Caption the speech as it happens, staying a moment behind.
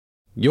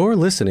You're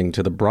listening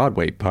to the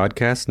Broadway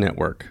Podcast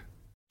Network.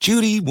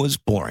 Judy was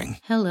boring.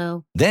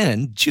 Hello.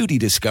 Then Judy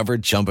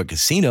discovered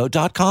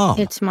ChumbaCasino.com.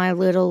 It's my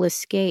little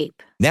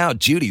escape. Now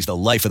Judy's the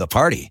life of the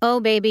party. Oh,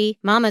 baby,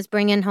 mama's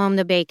bringing home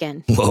the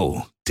bacon.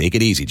 Whoa, take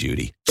it easy,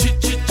 Judy.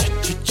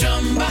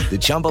 The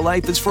Chumba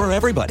life is for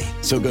everybody.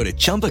 So go to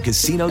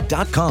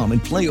ChumbaCasino.com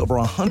and play over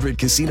 100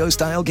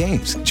 casino-style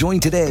games. Join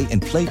today and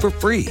play for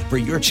free for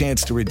your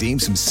chance to redeem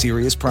some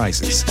serious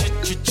prizes.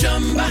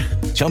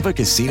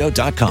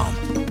 ChumbaCasino.com.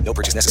 No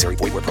purchase necessary.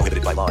 Void where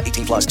prohibited by law.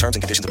 18 plus terms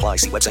and conditions apply.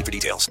 See website for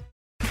details.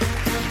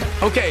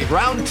 Okay,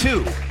 round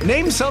two.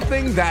 Name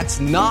something that's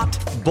not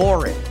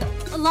boring.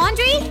 A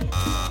laundry?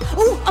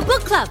 Ooh, a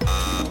book club.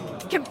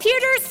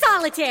 Computer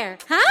solitaire,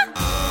 huh?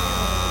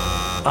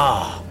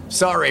 Ah,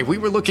 sorry, we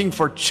were looking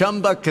for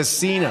Chumba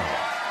Casino.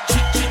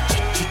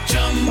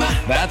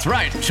 That's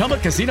right,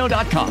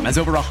 ChumbaCasino.com has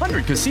over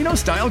 100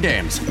 casino-style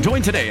games.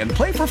 Join today and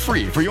play for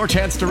free for your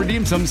chance to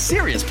redeem some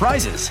serious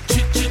prizes.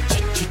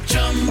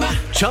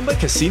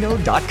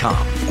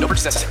 ChumbaCasino.com. No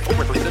purchase necessary. Void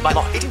where prohibited by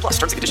law. 18 plus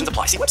terms and conditions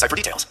apply. See website for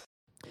details.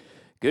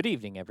 Good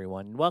evening,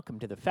 everyone, and welcome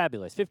to the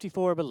fabulous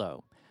 54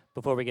 Below.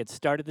 Before we get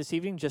started this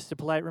evening, just a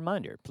polite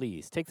reminder.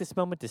 Please take this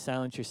moment to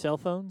silence your cell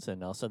phones,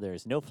 and also there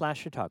is no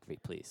flash photography,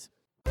 please.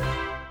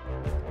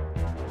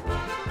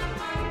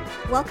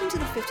 Welcome to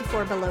the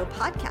 54 Below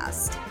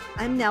podcast.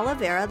 I'm Nella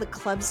Vera, the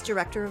club's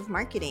director of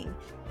marketing.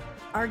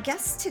 Our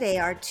guests today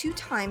are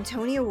two-time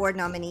Tony Award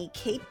nominee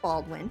Kate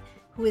Baldwin,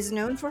 who is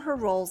known for her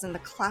roles in the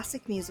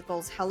classic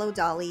musicals Hello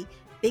Dolly,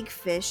 Big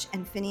Fish,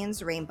 and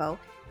Finian's Rainbow,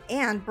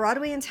 and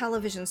Broadway and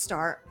television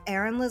star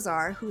Aaron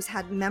Lazar, who's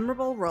had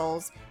memorable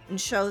roles in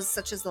shows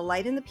such as The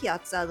Light in the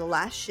Piazza, The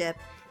Last Ship,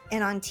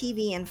 and on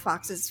TV in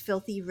Fox's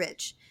Filthy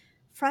Rich.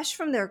 Fresh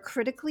from their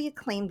critically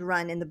acclaimed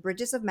run in the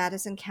Bridges of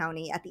Madison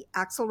County at the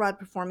Axelrod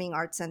Performing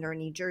Arts Center in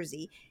New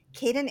Jersey,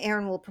 Kate and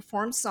Aaron will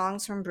perform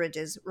songs from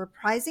Bridges,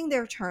 reprising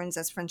their turns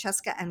as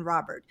Francesca and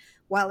Robert,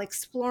 while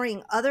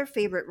exploring other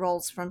favorite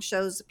roles from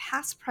shows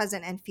past,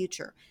 present, and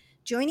future.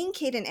 Joining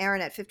Kate and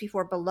Aaron at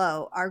 54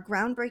 Below are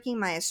groundbreaking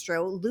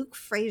maestro Luke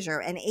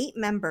Frazier and 8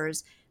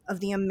 members of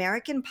the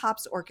American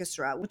Pops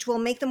Orchestra, which will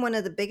make them one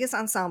of the biggest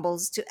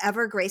ensembles to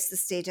ever grace the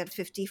stage at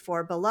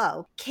 54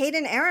 Below. Kate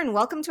and Aaron,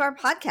 welcome to our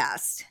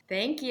podcast.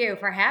 Thank you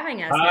for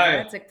having us. Hi.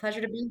 It's a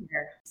pleasure to be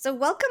here. So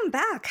welcome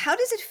back. How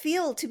does it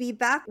feel to be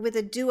back with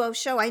a duo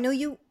show? I know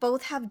you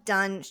both have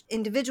done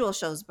individual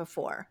shows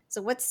before.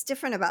 So what's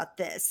different about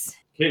this?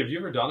 Kate, have you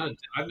ever done it?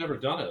 I've never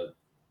done a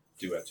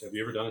duet. Have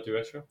you ever done a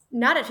duet show?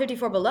 Not at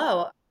 54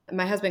 Below.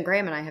 My husband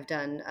Graham and I have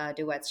done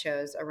duet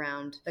shows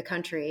around the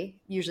country,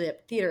 usually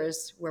at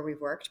theaters where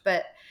we've worked.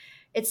 But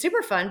it's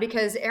super fun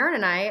because Aaron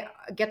and I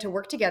get to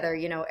work together,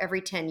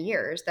 every 10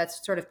 years.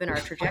 That's sort of been our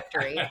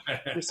trajectory.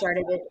 We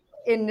started it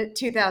in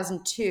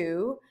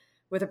 2002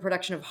 with a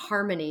production of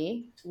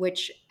Harmony,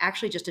 which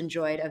actually just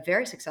enjoyed a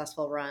very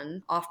successful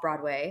run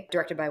off-Broadway,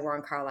 directed by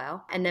Warren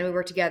Carlyle. And then we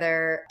worked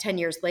together 10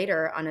 years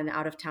later on an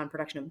out-of-town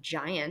production of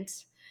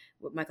Giant,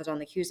 with Michael John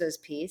LaCusa's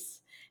piece.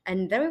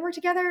 And then we worked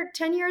together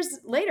 10 years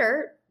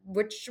later,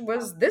 which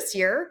was this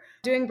year,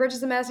 doing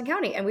Bridges in Madison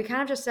County. And we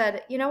kind of just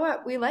said, you know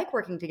what? We like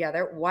working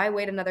together. Why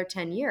wait another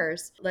 10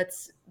 years?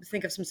 Let's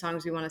think of some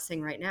songs we want to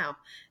sing right now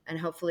and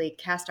hopefully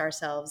cast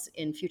ourselves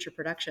in future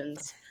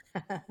productions.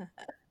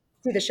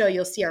 Through the show,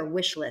 you'll see our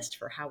wish list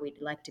for how we'd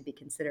like to be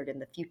considered in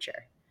the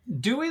future.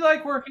 Do we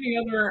like working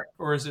together,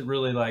 or is it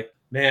really like,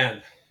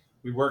 man,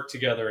 we worked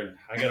together and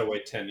I got to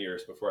wait 10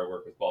 years before I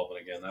work with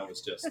Baldwin again? That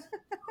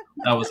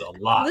was a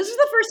lot. This is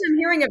the first I'm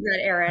hearing of that,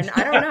 Aaron.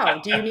 I don't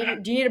know. Do you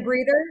need a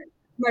breather?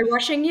 Am I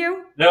rushing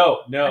you?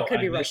 No, I could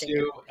be miss rushing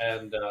you.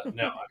 And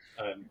no,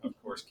 I'm of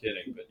course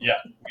kidding. But yeah,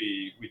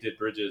 we did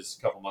Bridges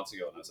a couple months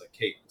ago, and I was like,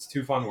 Kate, it's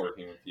too fun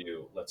working with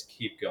you. Let's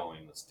keep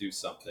going. Let's do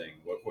something.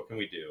 What can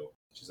we do?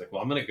 She's like,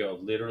 well, I'm going to go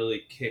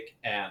literally kick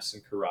ass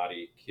in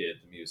Karate Kid,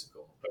 the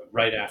musical. But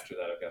right after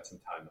that, I've got some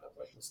time, and I'm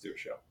like, let's do a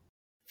show.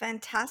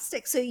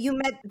 Fantastic. So you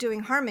met doing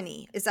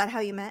Harmony. Is that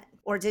how you met?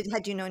 Or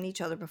had you known each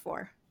other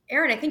before?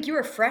 Aaron, I think you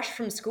were fresh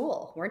from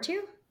school, weren't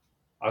you?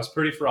 I was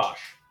pretty frosh.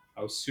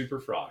 I was super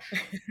frosh.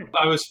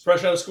 I was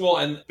fresh out of school,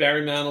 and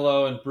Barry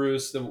Manilow and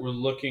Bruce that were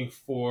looking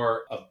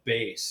for a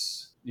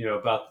bass,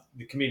 about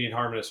the Comedian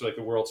Harmonists were like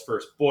the world's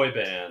first boy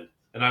band.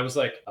 And I was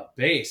like, a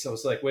bass? I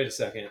was like, wait a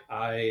second.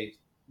 I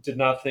did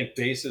not think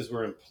basses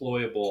were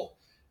employable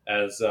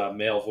as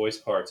male voice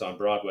parts on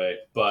Broadway,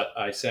 but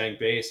I sang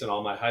bass in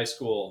all my high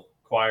school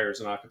choirs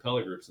and a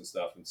cappella groups and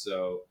stuff. And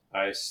so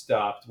I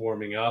stopped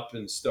warming up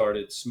and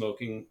started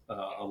smoking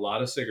a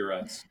lot of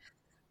cigarettes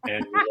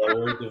and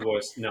lowered the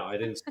voice. No, I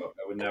didn't smoke.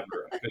 I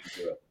couldn't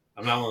do it.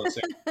 I'm not one of those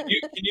things.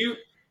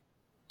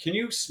 Can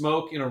you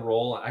smoke in a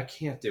roll? I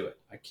can't do it.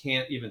 I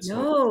can't even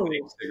smoke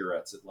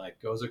cigarettes. It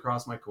goes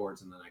across my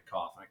cords and then I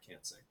cough. I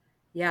can't sing.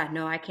 Yeah,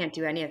 no, I can't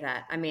do any of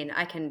that. I mean,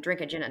 I can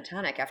drink a gin and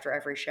tonic after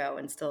every show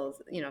and still,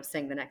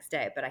 sing the next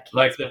day, but I can't.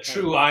 Like the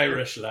true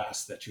Irish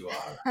lass that you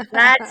are.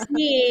 That's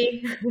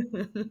me.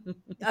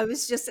 I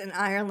was just in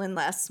Ireland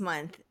last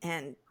month,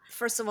 and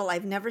first of all,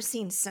 I've never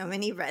seen so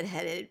many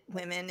redheaded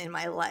women in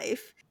my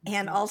life.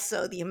 And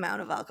also the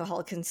amount of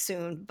alcohol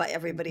consumed by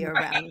everybody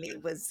around me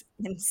was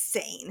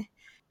insane.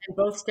 And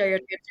both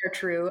stereotypes are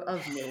true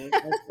of me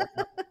as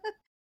well.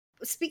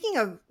 Speaking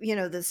of,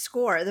 the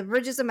score, The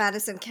Bridges of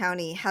Madison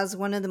County has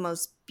one of the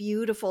most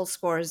beautiful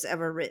scores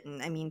ever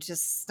written. I mean,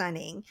 just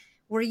stunning.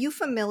 Were you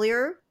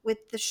familiar with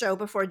the show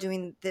before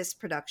doing this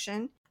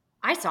production?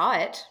 I saw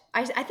it.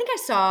 I think I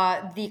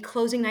saw the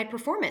closing night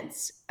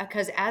performance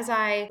because as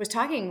I was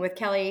talking with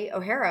Kelly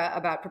O'Hara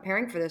about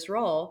preparing for this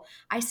role,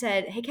 I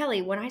said, "Hey,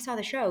 Kelly, when I saw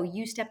the show,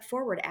 you stepped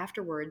forward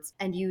afterwards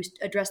and you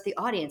addressed the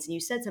audience and you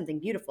said something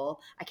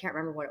beautiful. I can't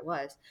remember what it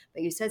was,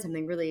 but you said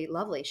something really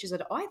lovely." She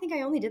said, "Oh, I think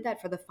I only did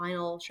that for the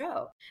final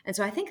show." And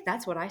so I think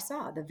that's what I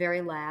saw, the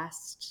very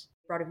last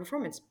Broadway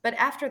performance. But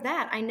after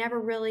that, I never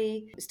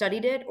really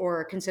studied it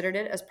or considered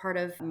it as part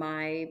of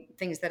my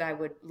things that I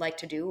would like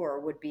to do or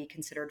would be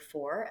considered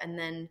for. And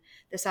then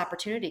this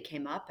opportunity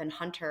came up, and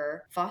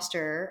Hunter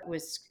Foster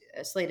was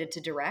slated to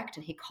direct,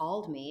 and he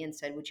called me and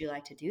said, "Would you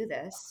like to do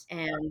this?"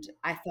 And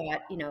I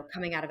thought,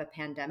 coming out of a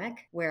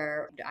pandemic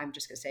where I'm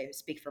just going to say,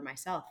 speak for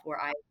myself, where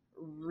I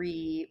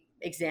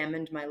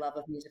re-examined my love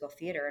of musical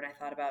theater, and I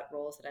thought about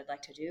roles that I'd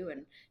like to do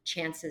and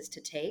chances to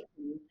take,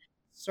 and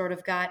sort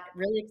of got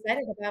really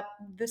excited about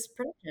this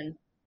production.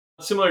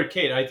 Similar to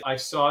Kate, I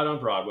saw it on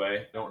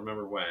Broadway. I don't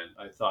remember when.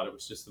 I thought it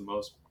was just the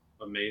most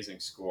amazing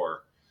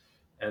score.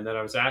 And then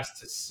I was asked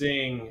to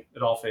sing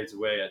It All Fades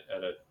Away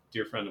at a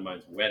dear friend of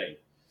mine's wedding.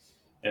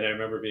 And I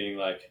remember being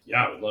like,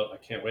 yeah, I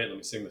can't wait. Let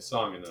me sing this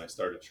song. And then I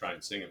started to try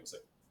and sing it. I was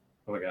like,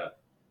 oh my God,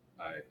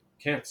 I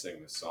can't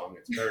sing this song.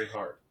 It's very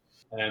hard.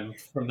 And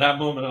from that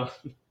moment on,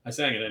 I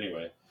sang it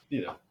anyway,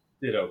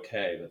 did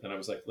okay. But then I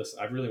was like, listen,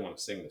 I really want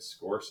to sing this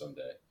score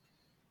someday.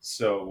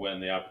 So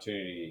when the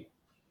opportunity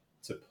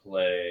to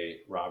play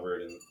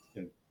Robert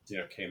and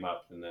came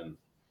up, and then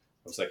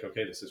I was like,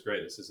 okay, this is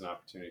great. This is an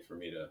opportunity for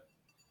me to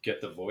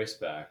get the voice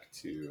back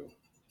to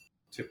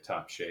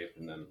tip-top shape,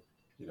 and then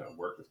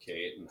work with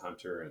Kate and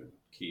Hunter and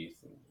Keith,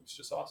 and it's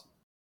just awesome.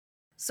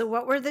 So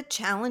what were the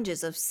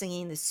challenges of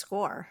singing the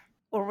score?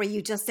 Or were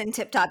you just in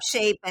tip-top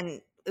shape and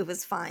it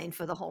was fine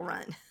for the whole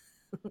run?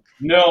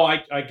 No,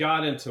 I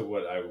got into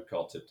what I would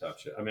call tip-top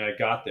shape. I mean, I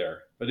got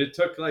there, but it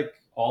took like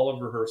all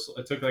of rehearsal.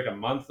 It took like a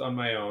month on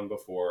my own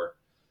before,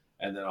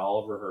 and then all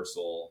of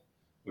rehearsal,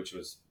 which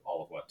was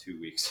all of 2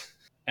 weeks.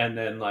 And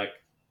then like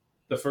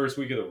the first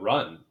week of the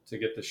run to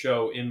get the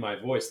show in my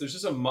voice. There's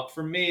just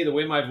for me, the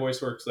way my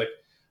voice works, like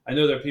I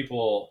know there are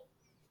people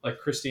like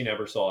Christine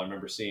Ebersol. I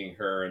remember seeing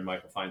her and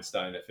Michael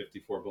Feinstein at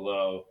 54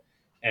 Below,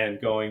 and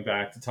going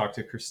back to talk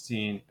to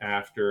Christine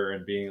after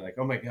and being like,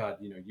 oh my God,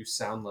 you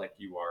sound like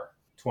you are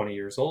 20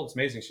 years old. It's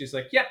amazing. She's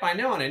like, yep, I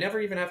know. And I never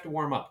even have to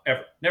warm up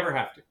ever. Never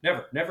have to.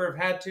 Never have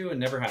had to and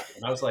never have to.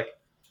 And I was like,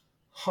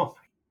 oh my.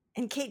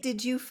 And Kate,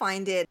 did you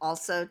find it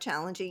also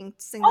challenging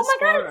to sing Oh the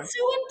my score? God, it's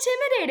so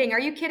intimidating. Are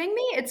you kidding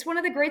me? It's one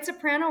of the great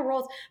soprano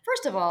roles.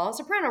 First of all,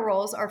 soprano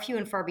roles are few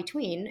and far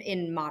between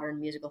in modern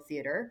musical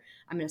theater.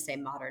 I'm going to say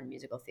modern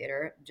musical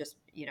theater, just,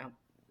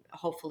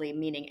 hopefully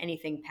meaning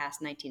anything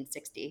past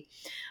 1960,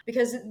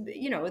 because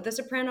the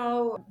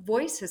soprano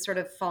voice has sort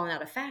of fallen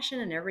out of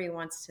fashion and everybody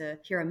wants to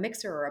hear a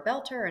mixer or a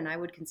belter, and I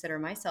would consider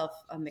myself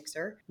a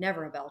mixer,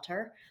 never a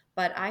belter.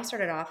 But I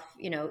started off,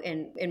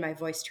 in my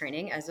voice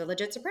training as a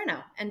legit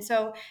soprano. And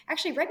so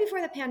actually right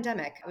before the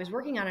pandemic, I was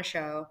working on a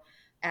show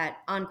at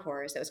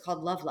Encores that was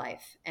called Love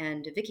Life,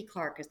 and Vicki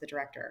Clark is the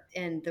director.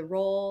 And the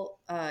role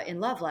in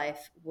Love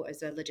Life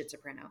was a legit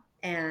soprano.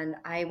 And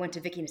I went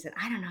to Vicki and I said,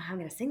 I don't know how I'm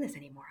going to sing this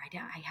anymore.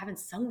 I haven't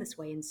sung this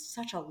way in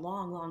such a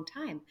long, long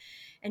time.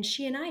 And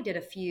she and I did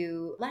a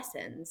few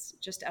lessons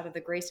just out of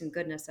the grace and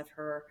goodness of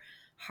her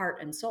heart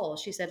and soul.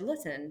 She said,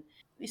 listen,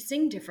 you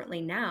sing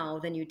differently now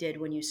than you did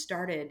when you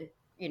started,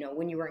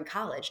 when you were in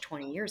college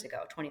 20 years ago,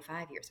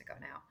 25 years ago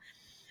now.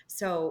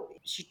 So you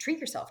should treat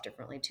yourself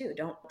differently too.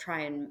 Don't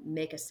try and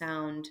make a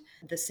sound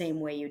the same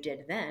way you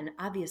did then.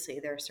 Obviously,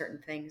 there are certain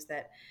things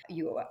that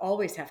you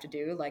always have to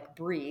do, like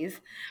breathe,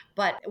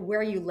 but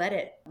where you let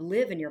it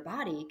live in your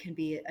body can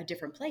be a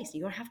different place.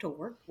 You don't have to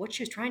work. What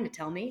she was trying to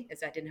tell me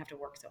is I didn't have to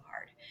work so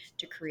hard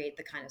to create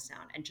the kind of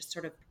sound, and just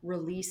sort of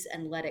release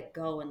and let it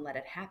go and let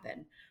it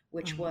happen,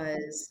 which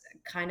was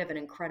kind of an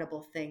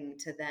incredible thing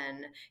to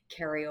then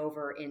carry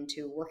over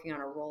into working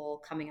on a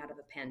role coming out of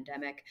a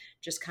pandemic,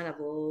 just kind of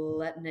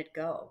letting it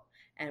go.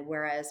 And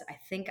whereas I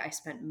think I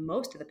spent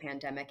most of the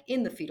pandemic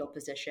in the fetal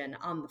position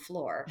on the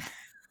floor,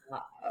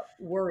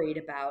 worried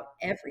about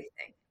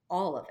everything,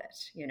 all of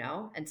it,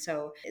 And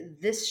so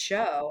this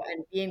show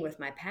and being with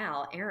my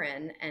pal,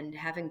 Aaron, and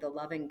having the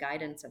loving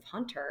guidance of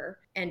Hunter,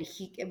 and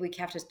we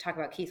have to talk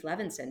about Keith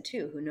Levinson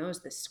too, who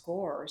knows the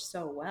score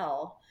so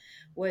well,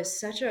 was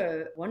such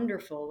a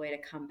wonderful way to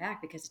come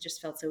back, because it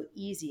just felt so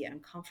easy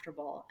and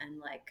comfortable and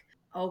like,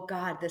 oh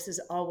God, this is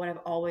all what I've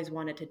always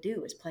wanted to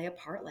do, is play a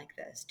part like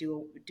this,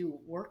 do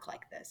work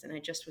like this. And I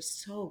just was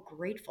so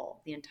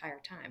grateful the entire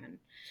time, and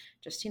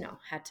just,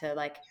 had to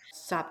like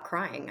stop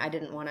crying. I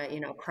didn't want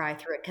to, cry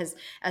through it, because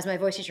as my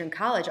voice teacher in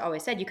college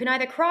always said, you can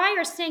either cry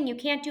or sing, you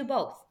can't do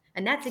both.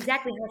 And that's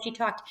exactly how she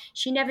talked.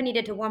 She never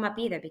needed to warm up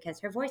either, because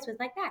her voice was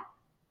like that.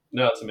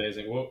 No, it's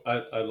amazing. Well,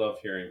 I love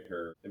hearing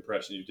her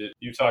impression.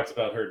 You talked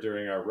about her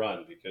during our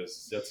run,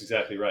 because that's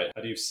exactly right.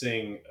 How do you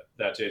sing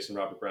that Jason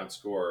Robert Brown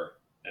score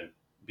and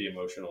be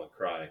emotional and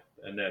cry?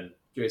 And then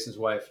Jason's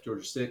wife,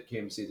 Georgia Stitt,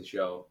 came to see the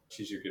show.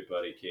 She's your good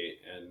buddy, Kate.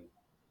 And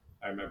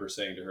I remember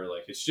saying to her,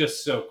 like, it's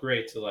just so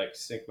great to like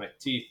sink my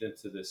teeth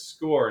into this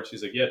score. And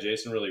she's like, yeah,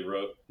 Jason really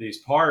wrote these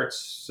parts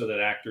so that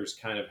actors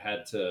kind of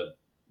had to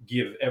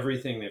give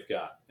everything they've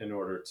got in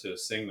order to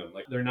sing them.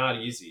 Like, they're not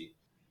easy.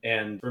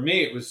 And for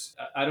me, it was,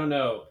 I don't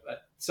know,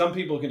 some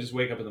people can just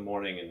wake up in the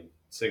morning and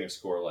sing a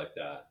score like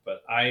that.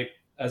 But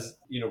as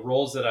you know,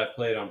 roles that I've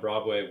played on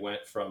Broadway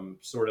went from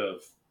sort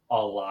of a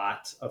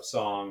lot of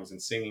songs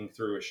and singing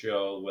through a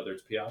show, whether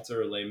it's Piazza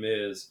or Les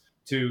Mis,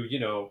 to, you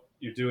know,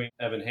 you're doing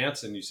Evan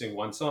Hansen, you sing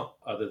one song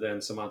other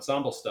than some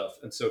ensemble stuff.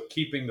 And so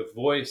keeping the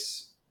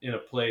voice in a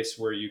place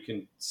where you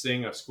can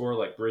sing a score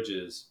like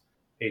Bridges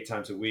 8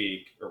 times a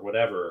week or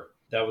whatever,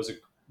 that was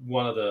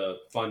one of the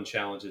fun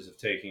challenges of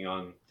taking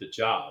on the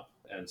job.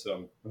 And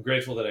so I'm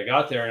grateful that I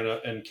got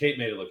there, and Kate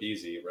made it look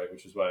easy, right?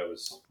 Which is why I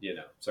was, you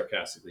know,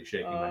 sarcastically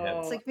shaking my head.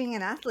 It's like being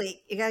an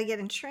athlete. You got to get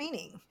in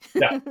training.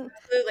 Yeah.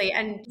 Absolutely.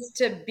 And just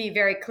to be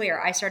very clear,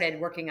 I started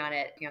working on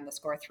the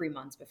score 3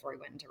 months before we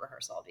went into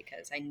rehearsal,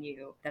 because I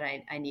knew that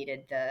I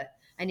needed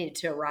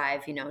to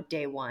arrive, you know,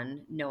 day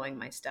one, knowing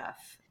my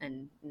stuff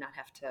and not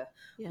have to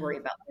worry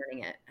about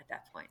learning it at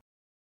that point.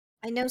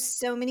 I know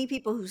so many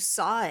people who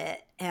saw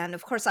it. And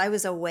of course, I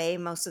was away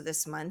most of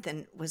this month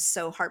and was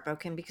so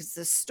heartbroken because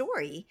the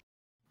story,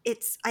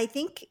 I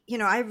think, you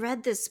know, I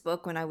read this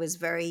book when I was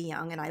very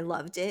young and I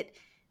loved it.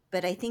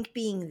 But I think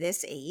being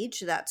this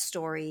age, that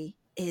story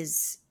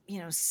is,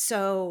 you know,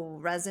 so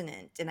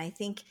resonant. And I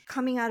think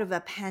coming out of a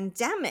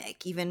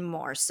pandemic, even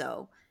more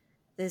so,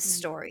 this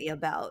story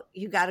about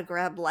you got to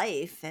grab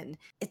life. And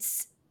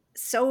it's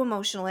so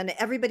emotional. And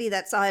everybody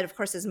that saw it, of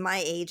course, is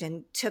my age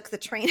and took the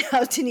train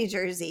out to New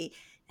Jersey.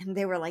 And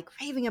they were like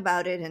raving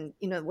about it. And,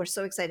 you know, we're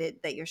so excited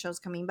that your show's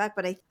coming back.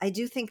 But I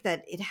do think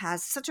that it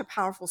has such a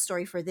powerful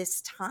story for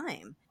this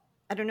time.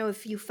 I don't know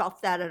if you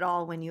felt that at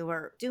all when you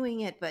were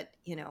doing it, but,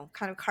 you know,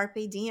 kind of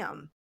carpe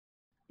diem.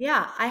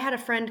 Yeah, I had a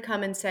friend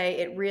come and say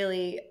it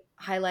really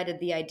highlighted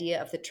the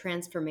idea of the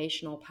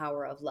transformational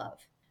power of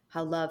love,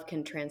 how love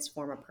can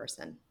transform a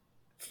person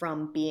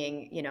from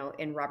being, you know,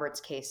 in Robert's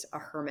case, a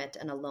hermit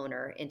and a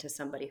loner, into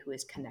somebody who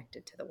is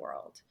connected to the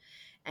world.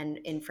 And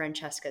in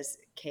Francesca's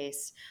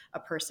case, a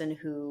person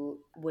who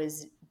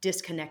was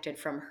disconnected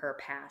from her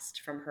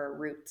past, from her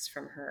roots,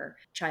 from her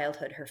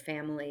childhood, her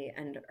family,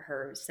 and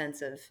her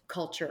sense of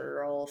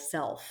cultural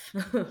self,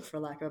 for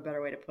lack of a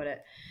better way to put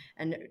it,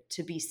 and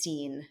to be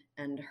seen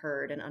and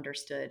heard and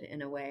understood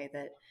in a way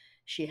that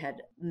she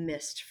had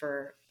missed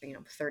for, you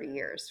know, 30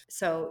 years.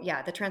 So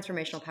yeah, the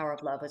transformational power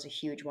of love was a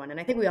huge one. And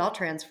I think we all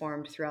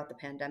transformed throughout the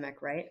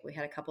pandemic, right? We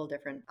had a couple of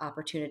different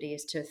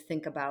opportunities to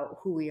think about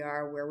who we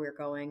are, where we're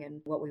going,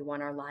 and what we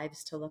want our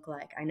lives to look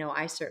like. I know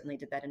I certainly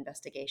did that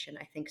investigation.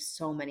 I think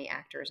so many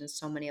actors and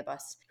so many of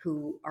us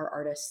who are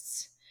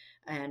artists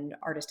and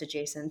artist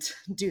adjacent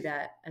do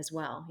that as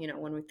well. You know,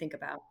 when we think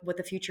about what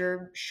the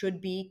future should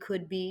be,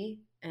 could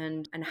be,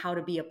 and how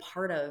to be a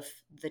part of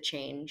the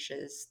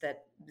changes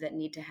that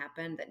need to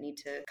happen, that need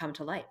to come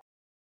to light.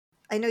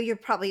 I know you're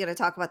probably going to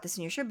talk about this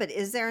in your show, but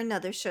is there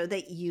another show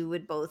that you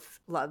would both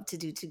love to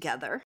do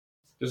together?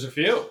 There's a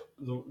few.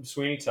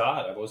 Sweeney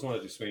Todd. I've always wanted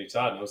to do Sweeney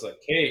Todd. And I was like,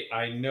 Kate,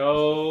 I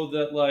know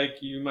that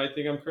like you might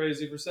think I'm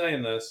crazy for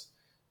saying this,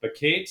 but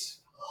Kate's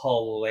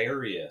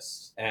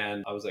hilarious.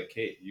 And I was like,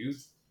 Kate, you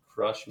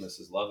crush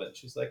Mrs. Lovett.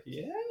 She's like,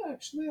 yeah,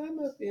 actually, I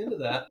might be into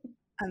that.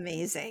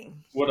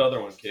 Amazing. What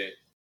other one, Kate?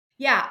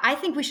 Yeah, I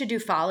think we should do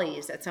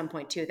Follies at some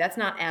point too. That's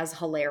not as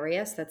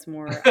hilarious. That's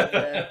more of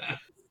a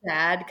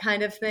sad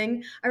kind of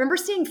thing. I remember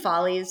seeing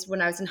Follies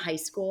when I was in high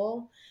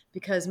school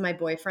because my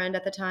boyfriend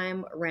at the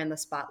time ran the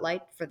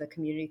spotlight for the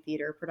community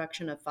theater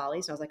production of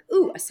Follies. And I was like,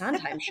 ooh, a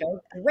Sondheim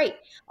show. Great.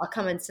 I'll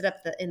come and sit up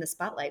in the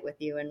spotlight with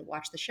you and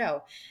watch the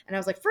show. And I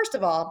was like, first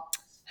of all,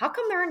 how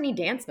come there aren't any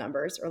dance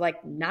numbers, or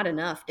like not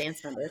enough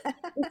dance numbers? And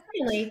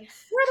secondly,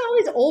 what are all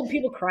these old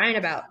people crying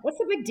about? What's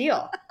the big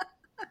deal?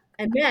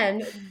 And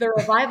then the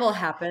revival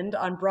happened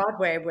on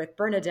Broadway with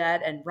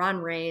Bernadette and Ron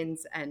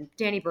Raines and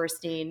Danny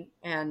Burstein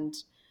and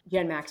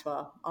Jen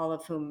Maxwell, all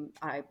of whom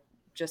I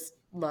just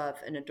love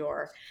and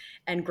adore.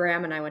 And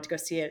Graham and I went to go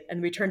see it,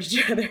 and we turned to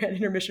each other at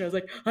intermission. I was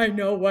like, I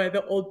know why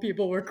the old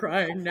people were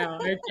crying now.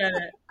 I get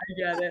it.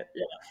 Yeah,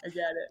 I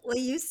get it. Well,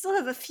 you still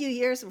have a few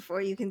years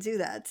before you can do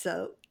that.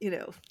 So, you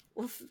know,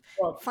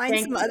 we'll find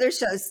some other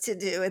shows to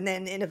do. And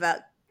then in about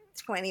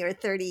 20 or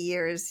 30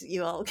 years,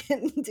 you all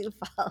can do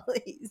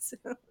Follies.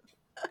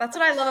 That's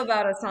what I love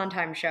about a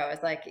Sondheim show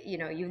is like, you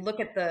know, you look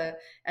at the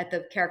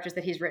characters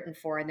that he's written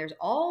for, and there's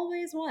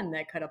always one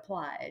that could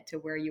apply to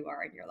where you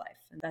are in your life.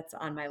 And that's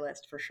on my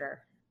list for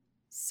sure.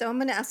 So I'm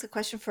going to ask a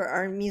question for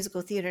our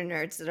musical theater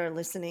nerds that are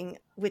listening,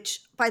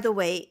 which, by the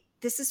way,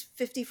 this is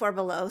 54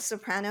 Below.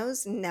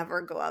 Sopranos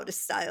never go out of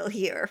style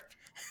here.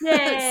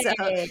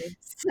 Yay!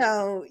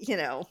 So, you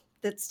know,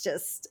 That's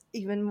just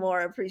even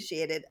more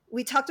appreciated.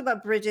 We talked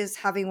about Bridges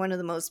having one of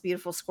the most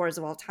beautiful scores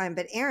of all time,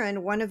 but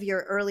Aaron, one of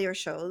your earlier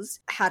shows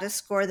had a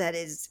score that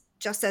is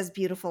just as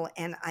beautiful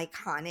and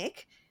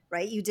iconic,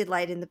 right? You did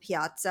Light in the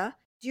Piazza.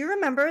 Do you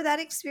remember that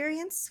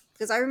experience?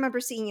 Because I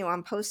remember seeing you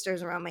on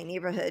posters around my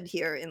neighborhood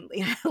here in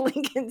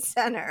Lincoln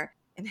Center.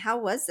 And how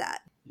was that?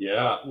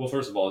 Yeah. Well,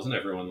 first of all, isn't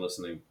everyone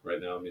listening right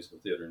now, musical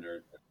theater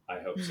nerd? I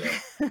hope so.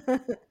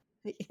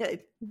 Yeah.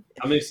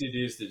 How many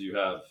CDs did you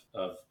have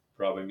of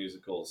Broadway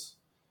musicals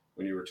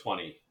when you were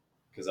 20?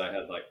 Because I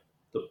had like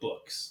the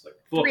books, like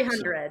books.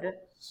 300.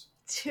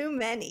 Too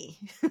many.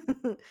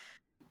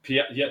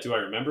 Yeah, do I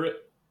remember it?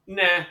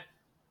 Nah.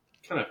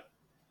 Kind of.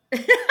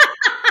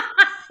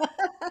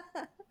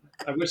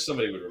 I wish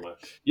somebody would remind.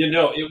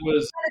 It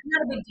was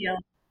Not a big deal.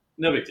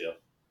 no big deal.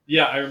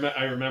 Yeah,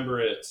 I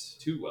remember it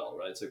too well,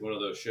 right? It's like one of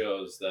those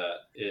shows that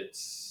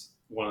it's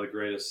one of the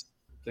greatest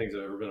things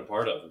I've ever been a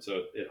part of. And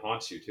so it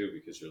haunts you too,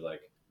 because you're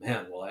like,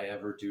 man, will I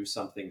ever do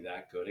something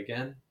that good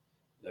again?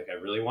 Like, I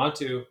really want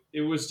to.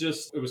 It was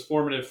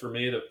formative for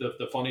me.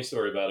 The funny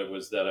story about it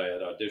was that I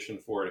had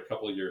auditioned for it a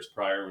couple of years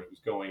prior when it was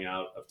going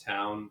out of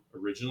town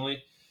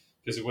originally.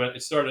 Because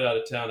it started out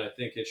of town, I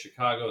think, in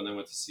Chicago, and then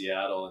went to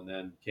Seattle, and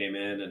then came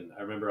in. And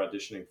I remember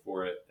auditioning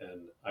for it,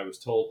 and I was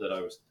told that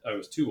I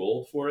was too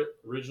old for it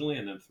originally,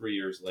 and then 3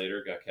 years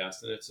later got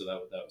cast in it. So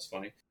that was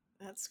funny.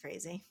 That's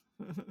crazy.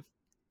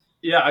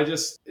 Yeah,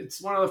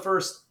 it's one of the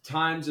first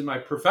times in my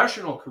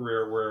professional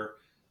career where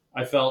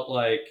I felt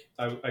like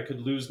I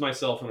could lose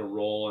myself in a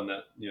role, and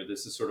that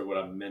this is sort of what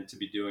I'm meant to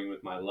be doing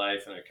with my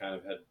life, and I kind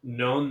of had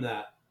known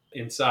that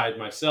inside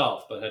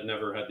myself, but had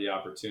never had the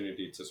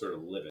opportunity to sort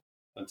of live it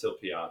until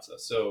Piazza.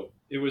 So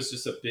it was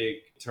just a big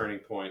turning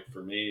point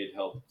for me. It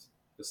helped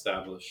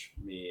establish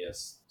me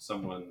as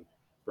someone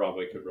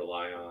Broadway could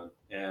rely on.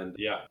 And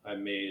yeah, I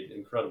made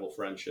incredible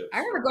friendships. I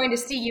remember going to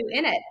see you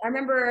in it. I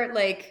remember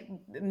like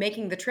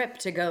making the trip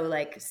to go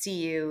like see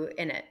you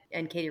in it,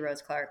 and Katie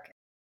Rose Clark.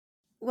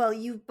 Well,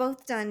 you've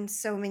both done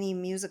so many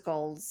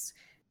musicals,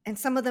 and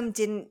some of them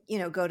didn't,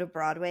 go to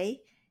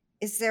Broadway.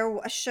 Is there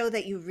a show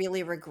that you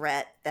really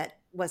regret that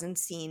wasn't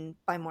seen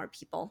by more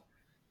people?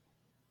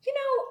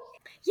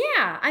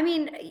 Yeah, I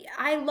mean,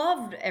 I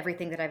loved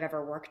everything that I've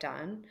ever worked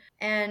on.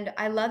 And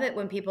I love it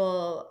when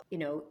people,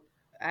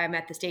 I'm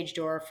at the stage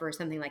door for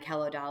something like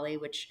Hello Dolly,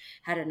 which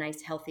had a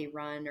nice healthy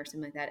run or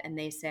something like that. And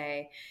they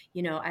say,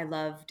 I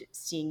loved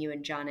seeing you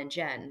in John and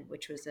Jen,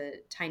 which was a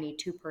tiny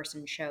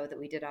 2-person show that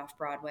we did off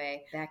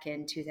Broadway back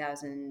in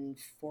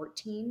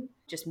 2014.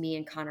 Just me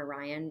and Connor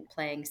Ryan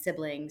playing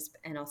siblings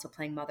and also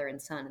playing mother and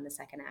son in the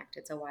second act.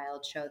 It's a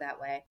wild show that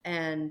way.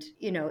 And,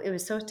 it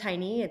was so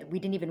tiny. We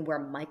didn't even wear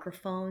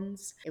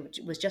microphones.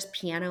 It was just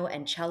piano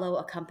and cello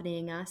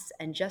accompanying us,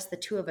 and just the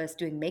two of us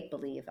doing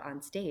make-believe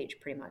on stage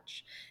pretty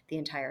much the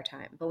entire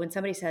time. But when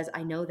somebody says,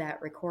 I know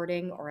that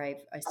recording, or I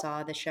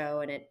saw the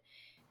show and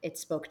it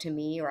spoke to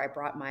me, or I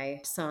brought my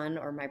son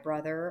or my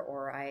brother,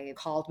 or I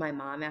called my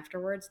mom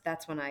afterwards,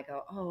 that's when I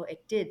go, oh,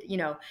 it did,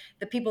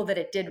 the people that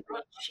it did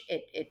reach,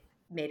 it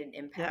made an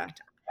impact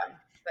on them.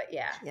 But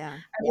yeah.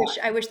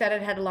 I wish that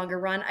it had a longer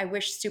run. I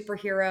wish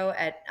Superhero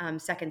at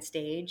Second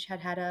Stage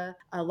had a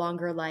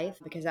longer life,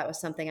 because that was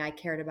something I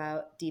cared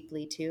about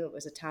deeply too. It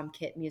was a Tom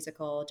Kitt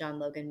musical, John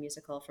Logan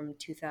musical from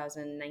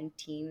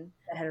 2019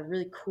 that had a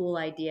really cool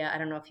idea. I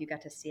don't know if you got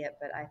to see it,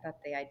 but I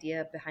thought the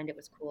idea behind it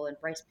was cool. And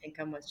Bryce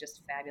Pinkham was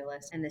just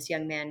fabulous. And this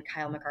young man,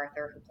 Kyle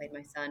MacArthur, who played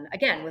my son,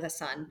 again with a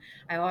son.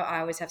 I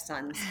always have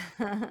sons,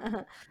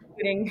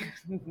 including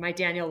my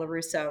Daniel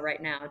LaRusso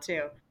right now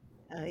too.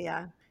 Oh,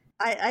 yeah.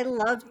 I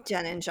loved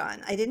Jen and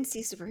John. I didn't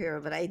see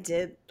Superhero, but I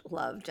did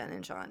love Jen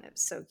and John. It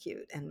was so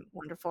cute and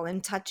wonderful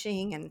and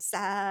touching and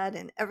sad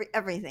and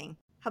everything.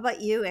 How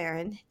about you,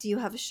 Aaron? Do you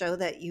have a show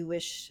that you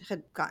wish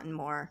had gotten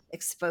more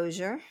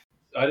exposure?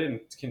 I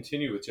didn't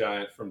continue with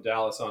Giant from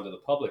Dallas onto the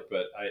public,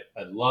 but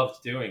I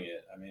loved doing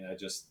it. I mean, I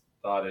just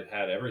thought it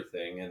had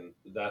everything, and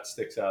that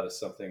sticks out as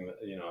something that,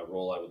 a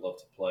role I would love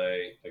to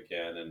play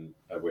again, and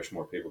I wish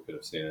more people could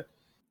have seen it.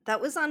 That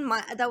was on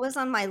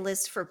my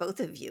list for both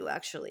of you,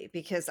 actually,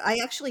 because I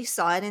actually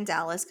saw it in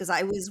Dallas because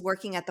I was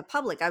working at the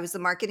Public. I was the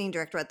marketing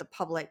director at the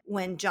Public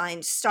when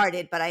Giant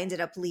started, but I ended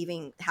up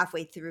leaving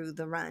halfway through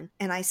the run.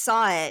 And I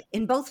saw it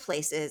in both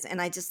places,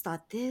 and I just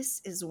thought,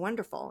 this is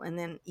wonderful. And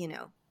then,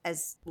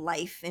 as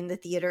life in the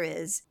theater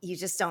is, you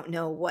just don't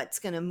know what's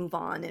going to move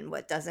on and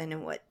what doesn't,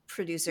 and what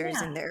producers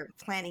and they're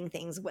planning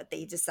things, what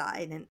they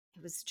decide. And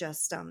it was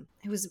just,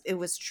 it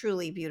was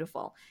truly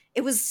beautiful.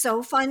 It was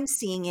so fun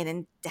seeing it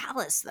in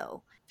Dallas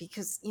though,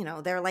 because,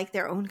 they're like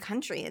their own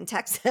country in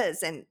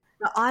Texas, and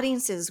the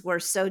audiences were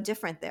so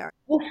different there.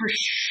 Well, for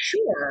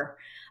sure.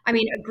 I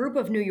mean, a group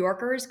of New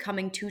Yorkers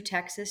coming to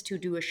Texas to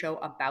do a show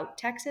about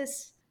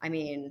Texas. I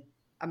mean,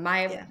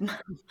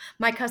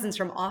 my cousin's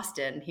from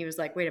Austin. He was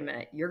like, wait a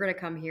minute, you're going to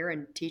come here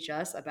and teach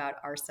us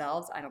about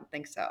ourselves? I don't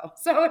think so.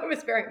 So it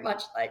was very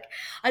much like,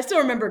 I still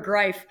remember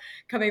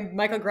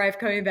Michael Greif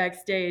coming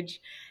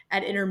backstage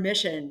at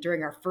intermission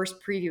during our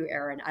first preview,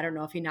 Aaron. I don't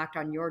know if he knocked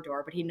on your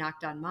door, but he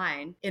knocked on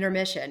mine.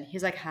 Intermission.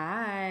 He's like,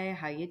 "Hi,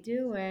 how you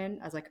doing?"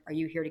 I was like, "Are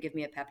you here to give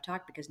me a pep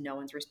talk? Because no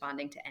one's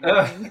responding to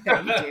anything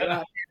that you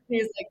do."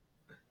 He's like,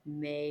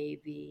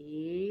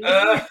 "Maybe."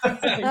 I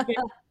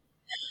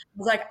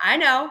was like, "I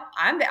know.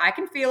 I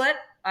can feel it.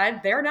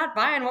 They're not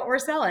buying what we're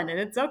selling, and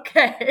it's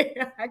okay.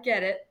 I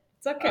get it.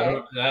 It's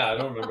okay." I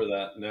don't remember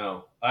that.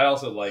 No, I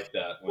also like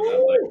that when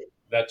I'm like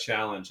that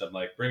challenge. I'm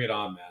like, bring it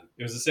on, man.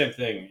 It was the same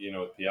thing,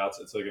 with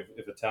Piazza. It's like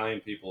if Italian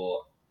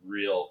people,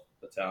 real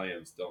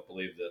Italians, don't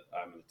believe that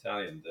I'm an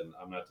Italian, then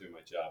I'm not doing my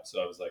job.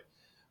 So I was like,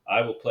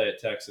 I will play a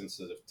Texan.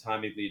 So if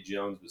Tommy Lee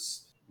Jones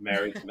was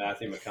married to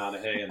Matthew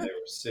McConaughey and they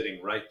were sitting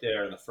right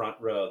there in the front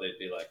row, they'd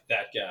be like,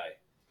 that guy,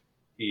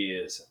 he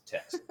is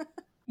Texan.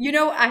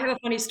 I have a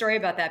funny story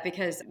about that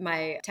because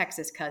my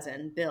Texas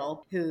cousin,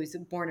 Bill, who's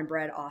born and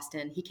bred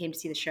Austin, he came to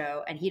see the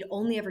show and he'd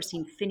only ever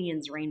seen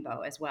Finian's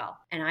Rainbow as well.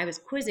 And I was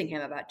quizzing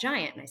him about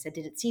Giant. And I said,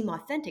 did it seem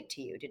authentic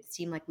to you? Did it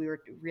seem like we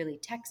were really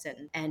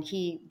Texan? And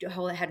he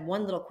had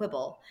one little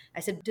quibble. I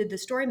said, did the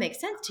story make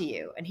sense to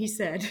you? And he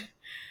said,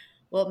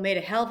 well, it made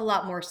a hell of a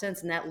lot more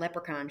sense than that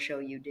Leprechaun show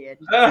you did.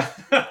 You're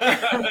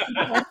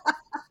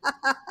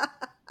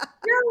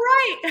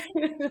right.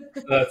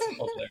 That's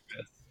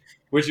hilarious.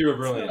 Which you were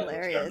brilliant. That's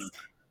hilarious.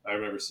 I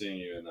remember seeing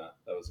you in that.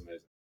 That was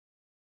amazing.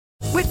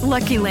 With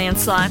Lucky Land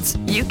Slots,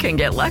 you can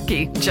get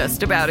lucky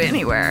just about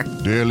anywhere.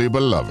 Dearly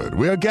beloved,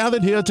 we are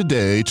gathered here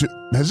today to...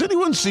 Has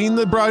anyone seen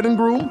the bride and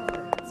groom?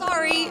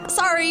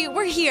 Sorry,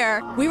 we're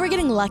here. We were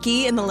getting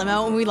lucky in the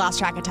limo and we lost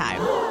track of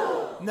time.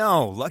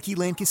 No, Lucky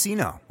Land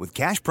Casino, with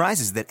cash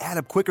prizes that add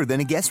up quicker than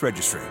a guest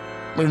registry.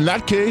 In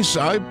that case,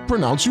 I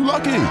pronounce you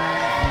lucky.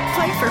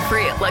 Play for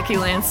free at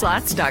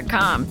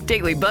LuckyLandSlots.com.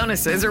 Daily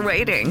bonuses are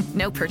waiting.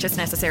 No purchase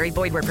necessary.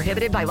 Void where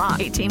prohibited by law.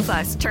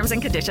 18+. Terms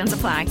and conditions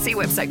apply. See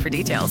website for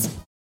details.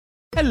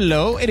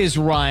 Hello, it is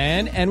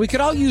Ryan, and we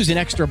could all use an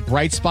extra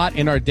bright spot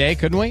in our day,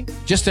 couldn't we?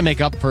 Just to make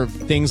up for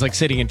things like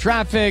sitting in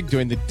traffic,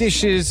 doing the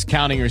dishes,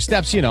 counting your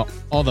steps,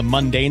 all the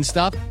mundane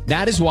stuff.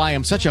 That is why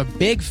I'm such a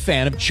big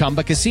fan of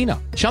Chumba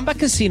Casino. Chumba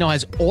Casino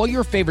has all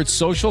your favorite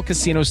social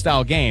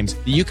casino-style games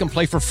that you can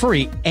play for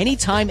free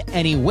anytime,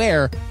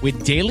 anywhere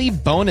with daily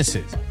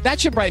bonuses. That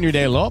should brighten your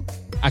day a little.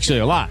 Actually,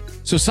 a lot.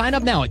 So sign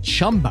up now at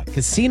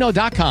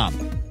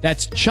ChumbaCasino.com.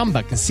 That's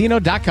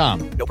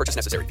ChumbaCasino.com. No purchase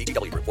necessary.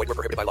 VGW. Void where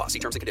prohibited by law. See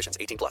terms and conditions.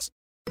 18+.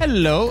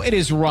 Hello, it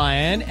is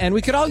Ryan, and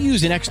we could all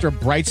use an extra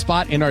bright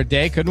spot in our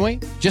day, couldn't we?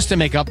 Just to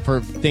make up for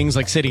things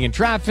like sitting in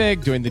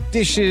traffic, doing the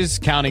dishes,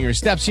 counting your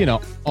steps,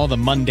 all the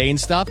mundane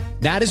stuff.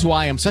 That is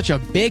why I'm such a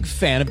big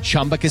fan of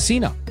Chumba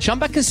Casino.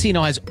 Chumba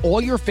Casino has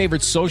all your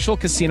favorite social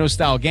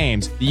casino-style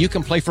games that you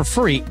can play for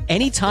free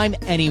anytime,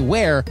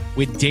 anywhere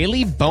with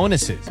daily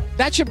bonuses.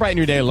 That should brighten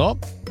your day a little.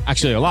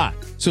 Actually, a lot.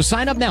 So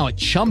sign up now at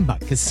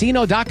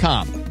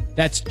ChumbaCasino.com.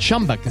 That's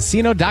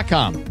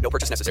ChumbaCasino.com. No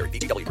purchase necessary.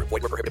 VGW. Void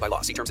where prohibited by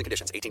law. See terms and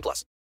conditions.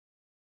 18+.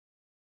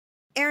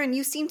 Aaron,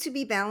 you seem to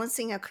be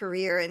balancing a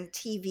career in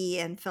TV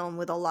and film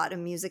with a lot of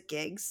music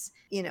gigs.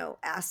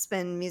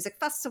 Aspen Music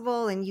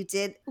Festival, and you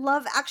did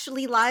Love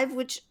Actually Live,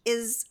 which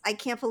is, I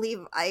can't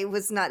believe I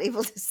was not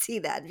able to see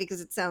that because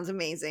it sounds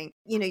amazing.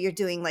 You're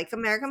doing like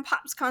American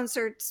Pops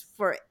concerts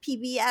for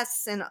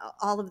PBS and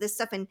all of this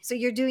stuff. And so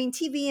you're doing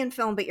TV and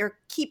film, but you're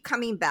keep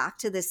coming back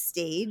to this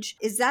stage.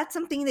 Is that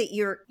something that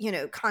you're,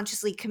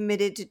 consciously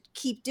committed to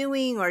keep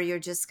doing, or you're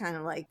just kind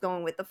of like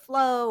going with the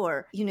flow,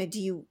 or, do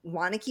you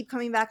want to keep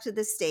coming back to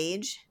this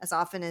stage as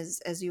often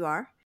as you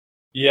are?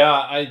 Yeah,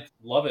 I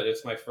love it.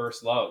 It's my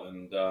first love.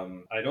 And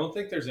I don't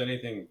think there's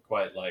anything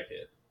quite like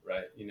it,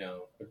 right?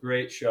 A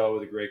great show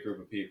with a great group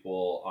of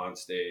people on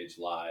stage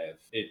live.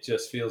 It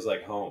just feels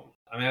like home.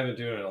 I mean, I've been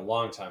doing it a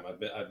long time. I've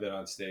been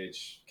on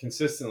stage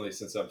consistently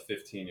since I'm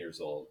 15 years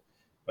old,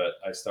 but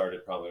I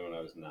started probably when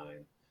I was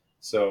 9.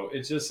 So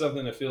it's just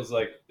something that feels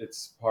like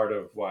it's part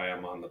of why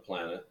I'm on the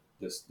planet,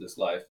 this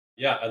life.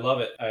 Yeah, I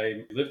love it.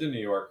 I lived in New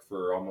York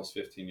for almost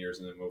 15 years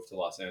and then moved to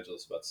Los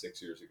Angeles about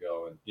 6 years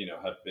ago, and,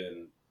 have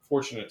been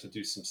fortunate to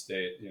do some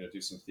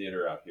do some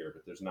theater out here,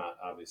 but there's not,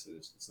 obviously,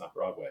 it's not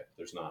Broadway.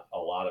 There's not a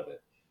lot of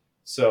it.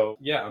 So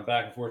yeah, I'm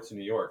back and forth to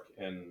New York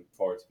and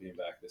forward to being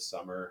back this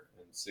summer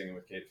and singing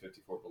with Kate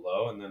 54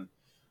 Below. And then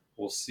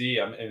we'll see.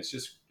 And it's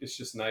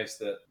just nice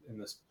that in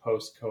this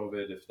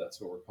post-COVID, if that's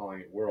what we're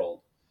calling it,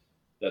 world,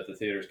 that the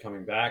theater's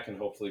coming back and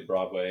hopefully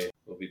Broadway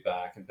will be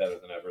back and better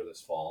than ever this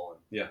fall.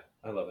 And yeah,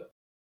 I love it.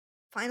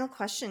 Final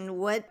question.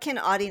 What can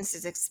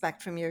audiences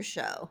expect from your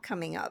show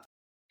coming up?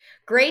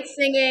 Great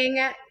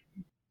singing.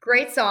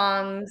 Great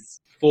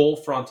songs. Full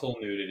frontal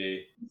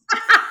nudity.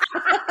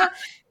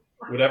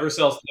 Whatever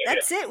sells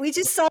tickets. That's it. We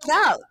just sold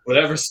out.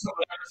 Whatever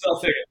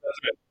sells tickets.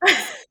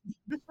 That's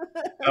it.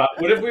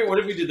 What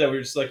if we did that? We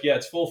were just like, yeah,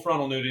 it's full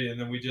frontal nudity, and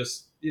then we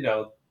just,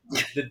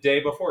 the day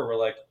before, we're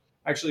like,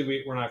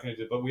 actually, we're not going to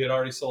do it, but we had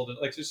already sold it.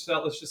 Like,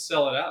 let's just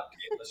sell it out.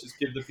 Let's just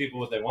give the people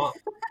what they want.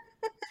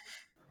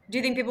 Do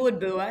you think people would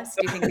boo us?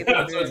 Do you think people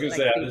would That's what I was going to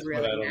say. At this point,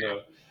 I don't know.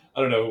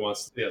 I don't know who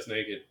wants to see us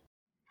naked.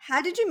 How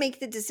did you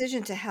make the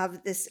decision to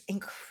have this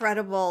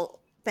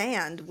incredible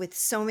band with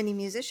so many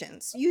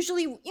musicians.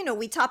 Usually,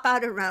 we top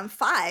out around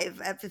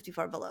 5 at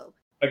 54 Below.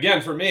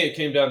 Again, for me, it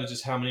came down to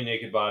just how many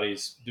naked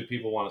bodies do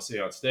people want to see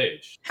on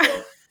stage.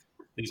 So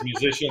these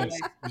musicians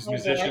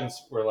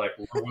were like,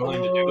 we're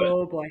willing to do it.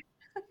 Oh boy.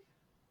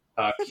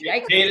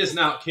 Kate is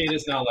now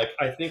like,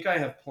 I think I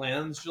have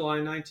plans July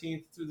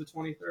 19th through the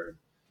 23rd.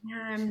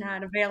 I'm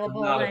not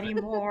available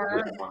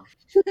anymore. I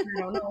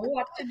don't know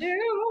what to do.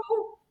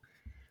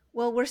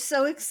 Well, we're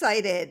so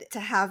excited to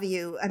have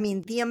you. I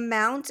mean, the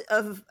amount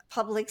of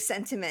public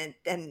sentiment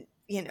and,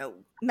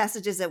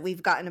 messages that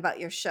we've gotten about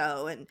your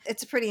show, and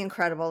it's pretty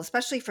incredible,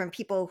 especially from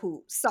people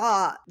who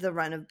saw the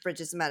run of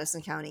Bridges in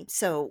Madison County.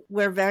 So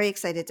we're very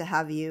excited to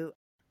have you.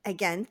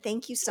 Again,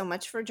 thank you so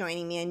much for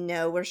joining me. I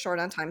know we're short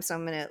on time, so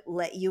I'm going to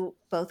let you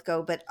both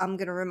go, but I'm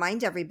going to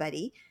remind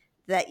everybody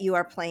that you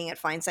are playing at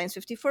Feinstein's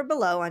 54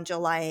 Below on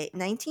July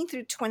 19th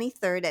through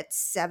 23rd at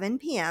 7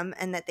 p.m.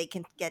 and that they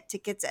can get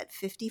tickets at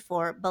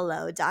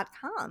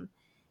 54below.com.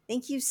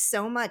 Thank you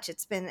so much.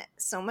 It's been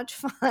so much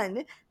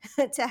fun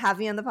to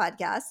have you on the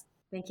podcast.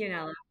 Thank you,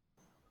 Nella.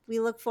 We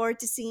look forward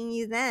to seeing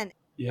you then.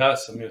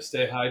 Yes, I'm going to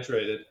stay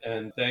hydrated.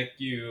 And thank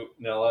you,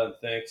 Nella, and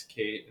thanks,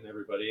 Kate, and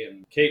everybody.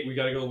 And Kate, we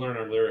got to go learn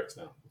our lyrics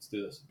now. Let's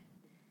do this.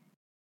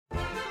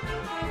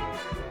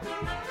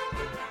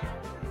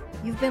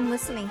 You've been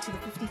listening to the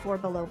 54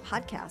 Below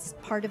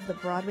podcast, part of the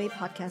Broadway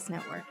Podcast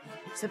Network.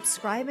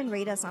 Subscribe and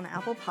rate us on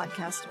Apple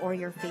Podcasts or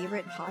your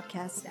favorite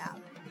podcast app.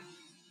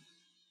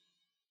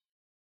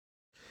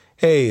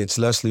 Hey, it's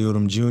Leslie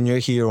Odom Jr.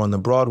 here on the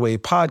Broadway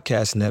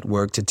Podcast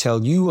Network to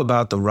tell you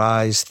about the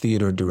Rise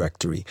Theater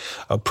Directory,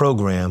 a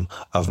program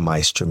of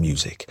Maestro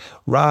Music.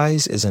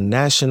 Rise is a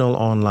national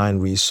online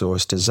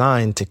resource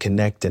designed to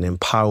connect and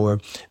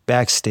empower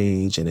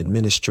backstage and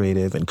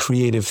administrative and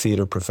creative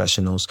theater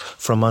professionals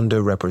from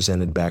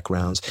underrepresented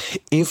backgrounds.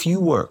 If you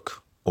work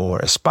or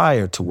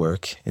aspire to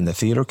work in the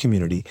theater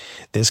community,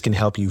 this can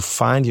help you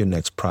find your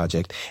next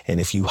project. And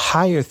if you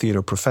hire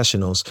theater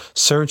professionals,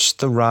 search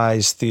the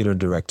Rise Theater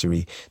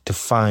Directory to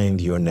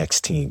find your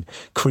next team.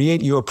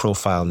 Create your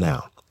profile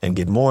now and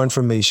get more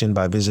information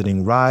by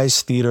visiting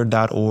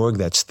risetheater.org.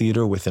 That's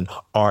theater with an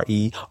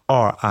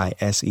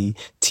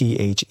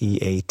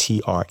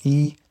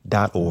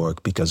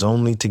risetheatre.org, because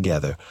only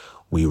together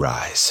we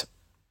rise.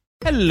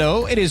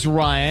 Hello, it is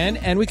Ryan,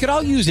 and we could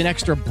all use an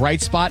extra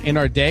bright spot in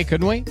our day,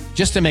 couldn't we?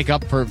 Just to make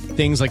up for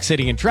things like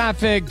sitting in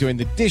traffic, doing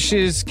the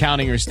dishes,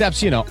 counting your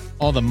steps,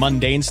 all the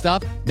mundane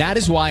stuff. That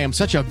is why I'm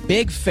such a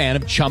big fan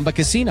of Chumba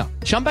Casino.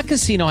 Chumba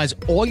Casino has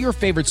all your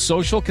favorite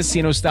social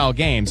casino-style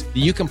games that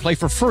you can play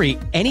for free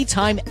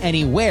anytime,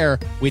 anywhere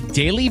with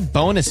daily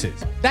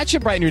bonuses. That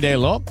should brighten your day a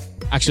little.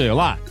 Actually, a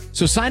lot.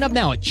 So sign up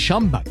now at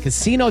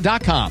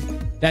ChumbaCasino.com.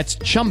 That's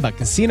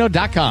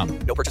ChumbaCasino.com.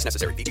 No purchase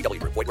necessary. VGW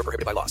Group. Void where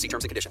prohibited by law. See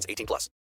terms and conditions. 18+.